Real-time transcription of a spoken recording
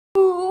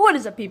What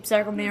is up, peeps?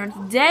 Circle here, and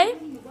today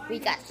we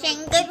got Shane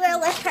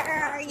Goodwill with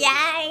her.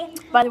 Yay!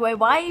 By the way,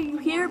 why are you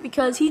here?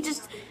 Because he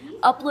just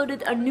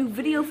uploaded a new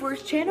video for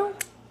his channel,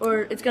 or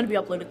it's gonna be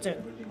uploaded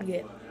soon.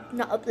 Yeah,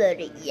 not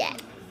uploaded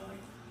yet.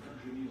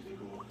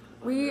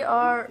 We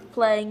are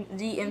playing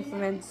the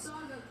infamous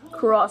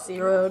Crossy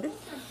Road,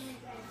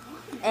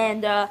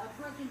 and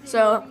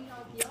so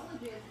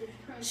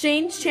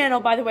Shane's channel,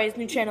 by the way, his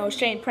new channel is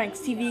Shane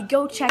Pranks TV.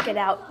 Go check it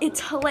out;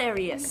 it's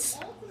hilarious.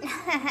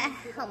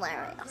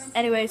 Hilarious.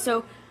 Anyway,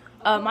 so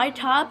my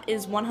top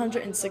is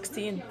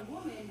 116.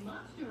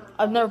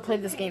 I've never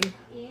played this game.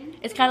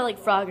 It's kind of like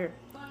Frogger.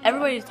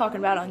 Everybody's talking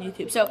about it on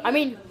YouTube. So, I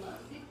mean,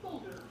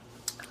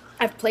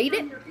 I've played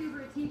it,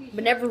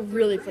 but never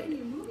really played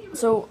it.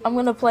 So, I'm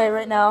going to play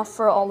right now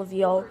for all of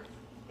y'all.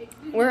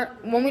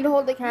 Want me to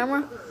hold the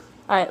camera?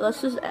 Alright,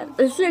 let's just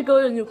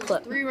go to a new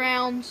clip. 3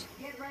 rounds.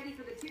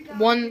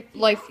 1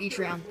 life each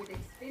round.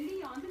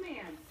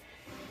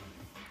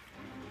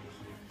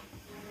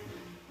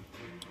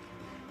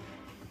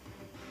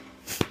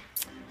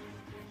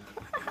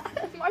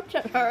 My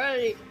turn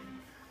already.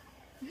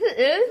 It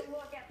is?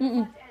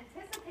 Mm-mm.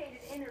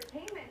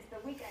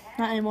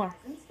 Not anymore.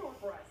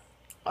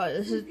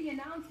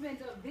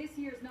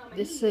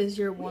 This is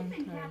your one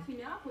turn.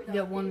 You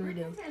got 1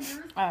 redo.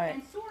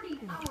 Alright.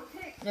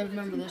 Now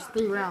remember, there's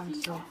 3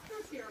 rounds, so.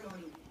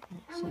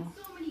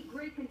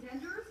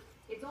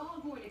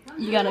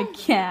 You got a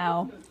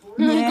cow.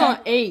 You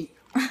got 8.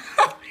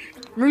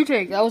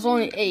 Retake, that was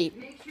only 8.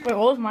 Wait, what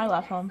was my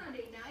last one?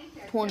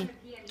 20.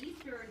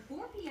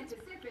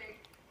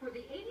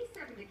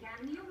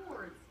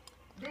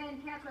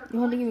 You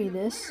want to give me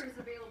this?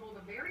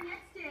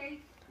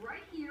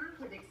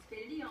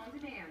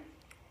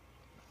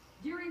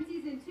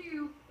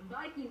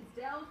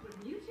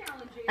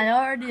 I know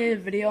I already did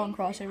a video on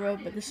Crossy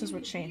Road, but this is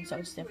with Shane, so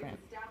it's different.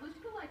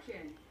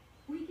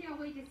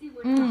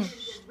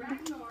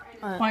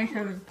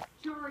 27.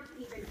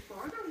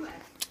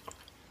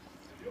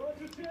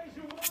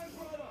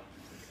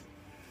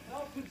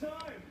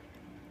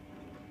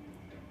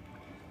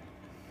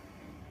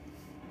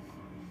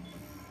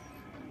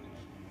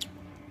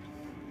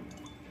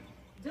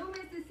 Don't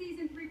miss the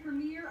season 3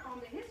 premiere on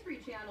the History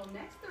Channel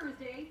next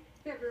Thursday,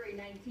 February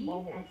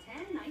 19th at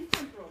 10, 9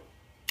 Central.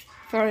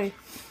 Sorry.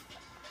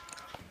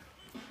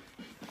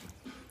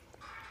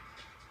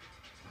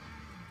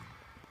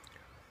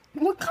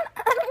 What kind of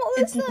animal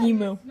It's an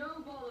emu.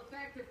 Snowball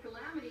effect of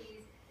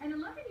calamities. An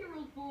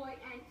 11-year-old boy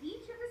and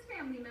each of his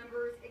family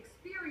members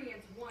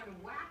experienced one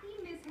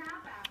wacky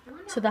mishap after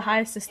another. So the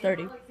highest is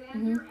 30.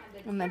 And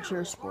that's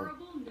your score.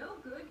 No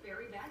good,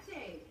 very bad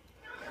day.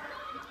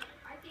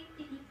 I think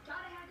that you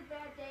gotta have the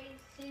bad days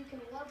so you can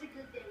love the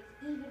good days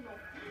even more.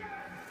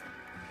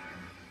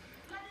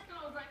 Let's go,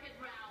 Wreck-It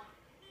Ralph.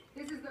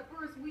 This is the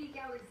first week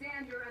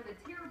Alexander and the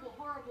terrible,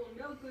 horrible,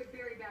 no good,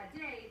 very bad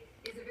day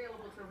is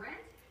available to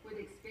rent with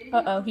Xfinity.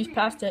 Uh-oh, he's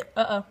past it.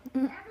 Uh-oh.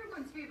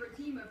 Everyone's favorite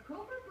team of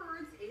Cobra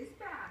Birds is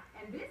back,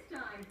 and this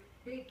time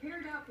they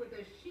paired up with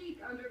a chic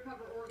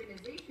undercover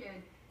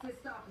organization to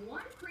stop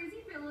one crazy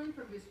villain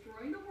from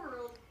destroying the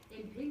world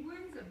in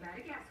Penguins of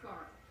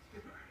Madagascar.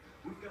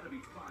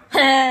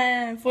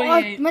 Oh, 48.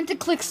 I meant to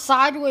click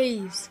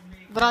sideways,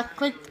 but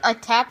I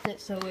tapped it,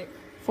 so it.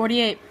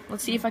 48.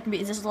 Let's see if I can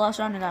beat. Is this the last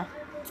round or not?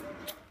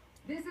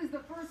 This is the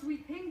first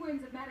week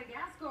Penguins of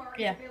Madagascar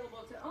Yeah. is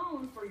available to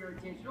own for your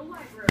digital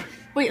library.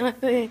 Wait,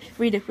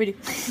 redo.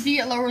 If you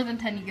get lower than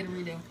 10, you get a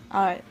redo.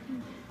 Alright.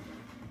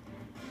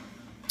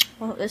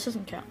 Well, this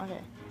doesn't count. Okay.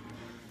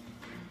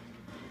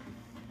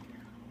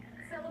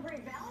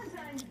 Celebrate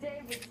Valentine's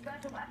Day with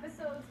special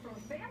episodes from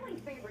family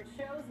favorite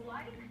shows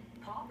like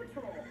Paw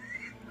Patrol,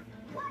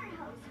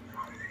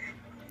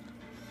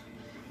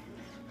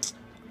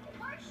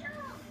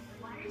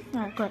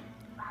 Alright, good.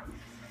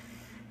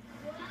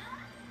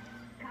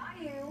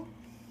 Caillou,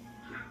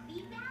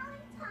 Happy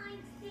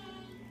Valentine's Day.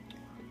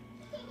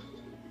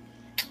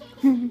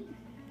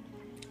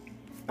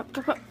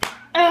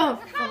 Oh!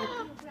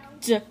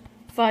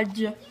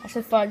 Fudge. I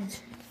said fudge.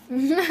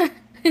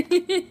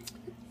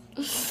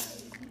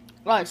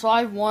 Right, so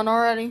I've won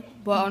already,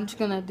 but I'm just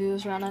gonna do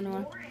this round anyway.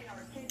 in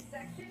our kids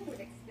section with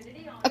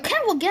Xfinity on A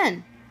cow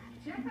again.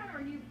 check out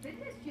our new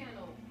fitness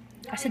channel.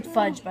 I said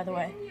fudge, by the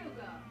way. Yoga,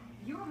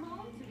 your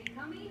home to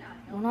becoming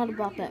a We're not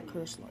about that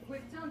curse life.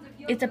 with tons of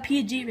yoga It's a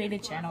PG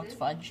rated channel. It's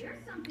fudge.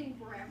 There's something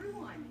for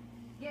everyone.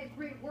 Get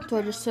great So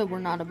I just said we're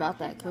not about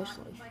that curse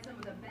life. by some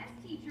of the best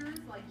teachers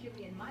like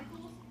Jillian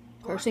Michaels.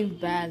 Cursing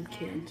bad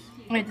kids.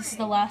 Wait, this is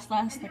the last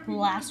round.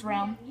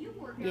 New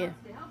workouts Yeah.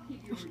 to help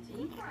keep your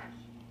routine fresh.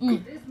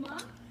 Mm. This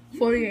month,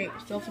 48.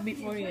 Still have to beat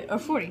 48. Or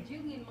 40.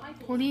 Jillian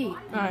Michaels 48.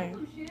 Alright.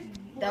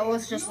 That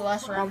was just the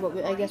last round,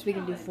 but I guess we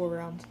can do 4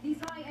 rounds. these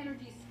high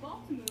energy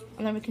sculpt moves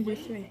And then we can do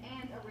 3. and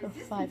a Or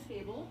resistance 5.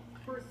 cable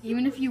for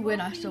Even if you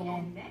win, I still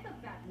won. mega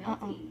fat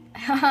Uh-uh.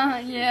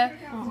 melting. Yeah,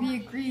 we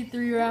agreed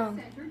 3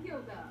 rounds. Centered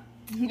yoga.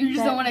 You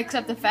just don't want to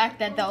accept the fact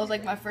that that was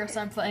like my first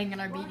time playing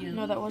and I beat you.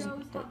 No, that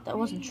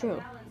wasn't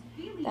true.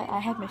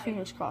 I had my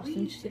fingers crossed.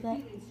 Didn't you see that?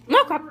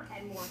 No crap.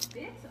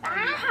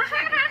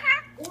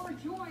 Or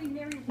join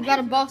Mary You got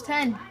above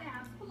 10.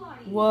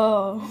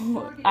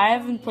 Whoa. I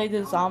haven't played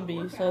the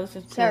zombie, so this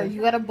is Sarah, cool.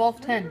 you got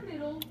above 10.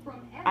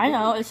 I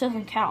know, it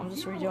doesn't count. I'm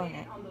just redoing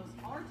it.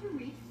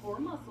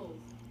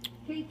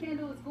 Kate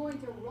Kendall is going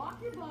to rock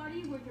your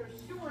body with her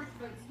short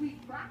but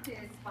sweet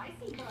practice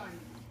spicy bun.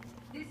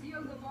 This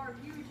yoga bar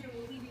fusion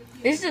will leave you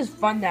feeling This is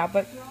fun now,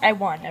 but I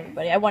won,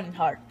 everybody. I won in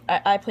heart.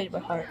 I played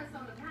with heart.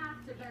 on the path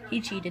to better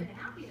He cheated.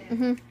 health and happiness.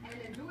 Mm-hmm.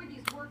 And enjoy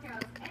these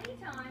workouts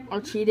anytime.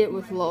 I'll cheat it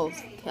with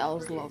love.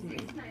 Cows love me.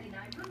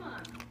 $6.99 per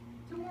month.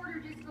 To order,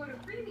 just go to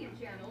premium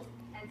channels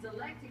and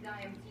select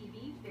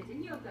IMTV Fit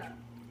and Yoga.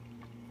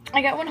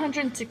 I got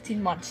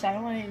 116 months. I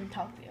don't want to even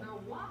talk to you. The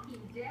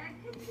Walking Dead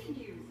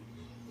continues.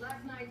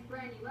 Last night's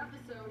brand new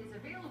episode is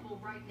available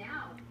right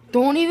now.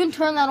 Don't even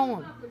turn that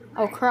on.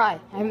 I'll cry.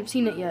 I haven't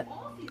seen it yet.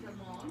 All season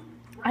long.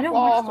 I don't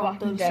watch The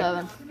Walking episode Dead.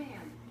 7. Demand.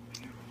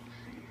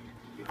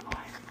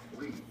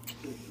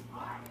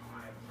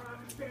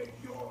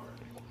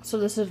 So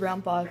this is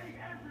round 5.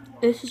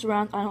 This is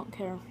round. I don't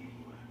care.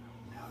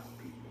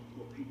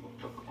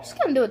 Just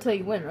gonna do it till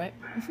you win, right?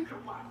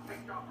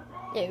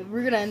 Yeah,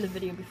 we're gonna end the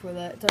video before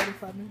that. It's already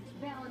 5 minutes.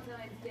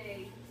 Valentine's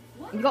Day.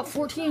 You got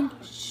 14.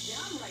 Downright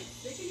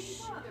sickening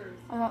fathers.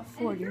 I got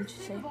 40. Did you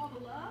say? Of all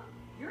the love,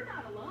 you're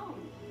not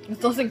alone. It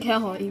doesn't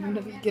count even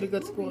if you get a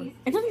good score.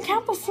 It doesn't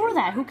count before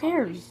that. Who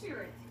cares?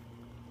 Spirit.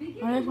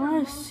 I just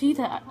want to see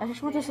that. I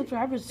just want the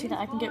subscribers to see that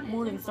I can get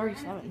more than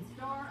 37.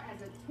 Star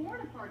as a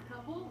torn apart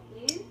couple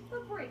in the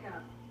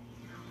breakup.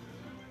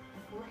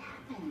 What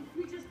happened?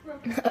 We just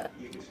broke up.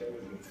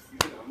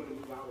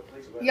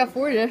 You got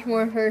 40. That's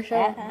more for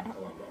sure.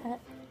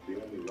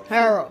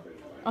 Harold.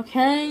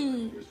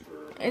 Okay.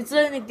 It's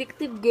an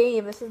addictive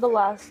game. This is the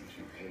last.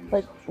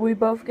 Like, we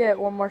both get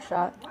one more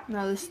shot.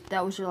 No,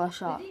 that was your last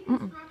shot.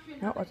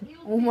 No, it wasn't.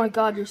 Oh my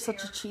god, you're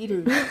such a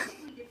cheater.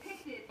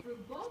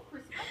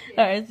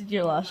 Alright, this is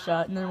your last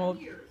shot, and then we'll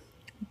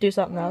do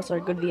something else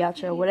or go to the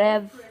outro,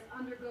 whatever.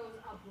 Undergoes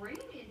a brain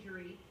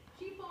injury.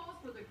 She falls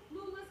for the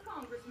clueless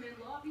congressman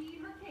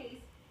lobbying her case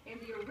in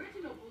the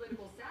original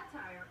political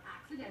satire,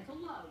 Accidental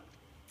Love.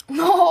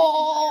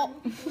 No!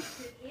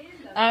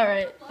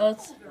 Alright,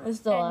 let's do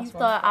the last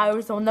one. Thought I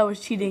was the one that was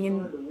cheating,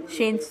 and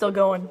Shane's still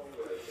going.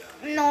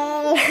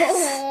 No!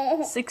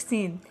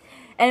 16.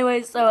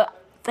 Anyways, so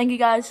thank you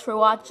guys for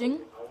watching. No!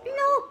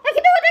 I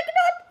can do it!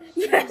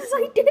 Yes,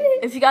 I did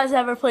it! If you guys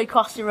ever played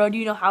Crossy Road,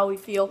 you know how we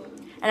feel.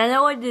 And I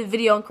know I did a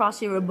video on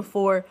Crossy Road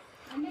before,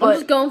 I'm but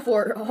just going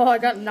for it. Oh, I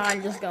got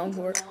 9 just going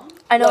for it.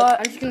 I know Look,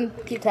 I'm just gonna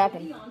keep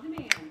tapping.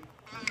 Holy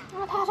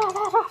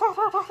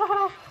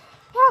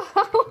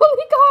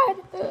god!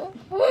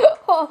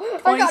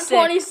 Oh, I got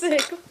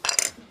 26.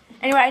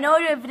 Anyway, I know I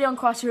did a video on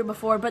Crossy Road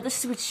before, but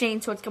this is with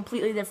Shane, so it's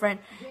completely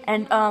different.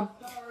 And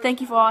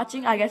thank you for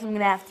watching. I guess I'm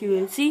gonna have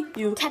to see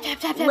you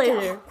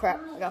later.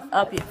 Crap, I got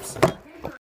Up, yes.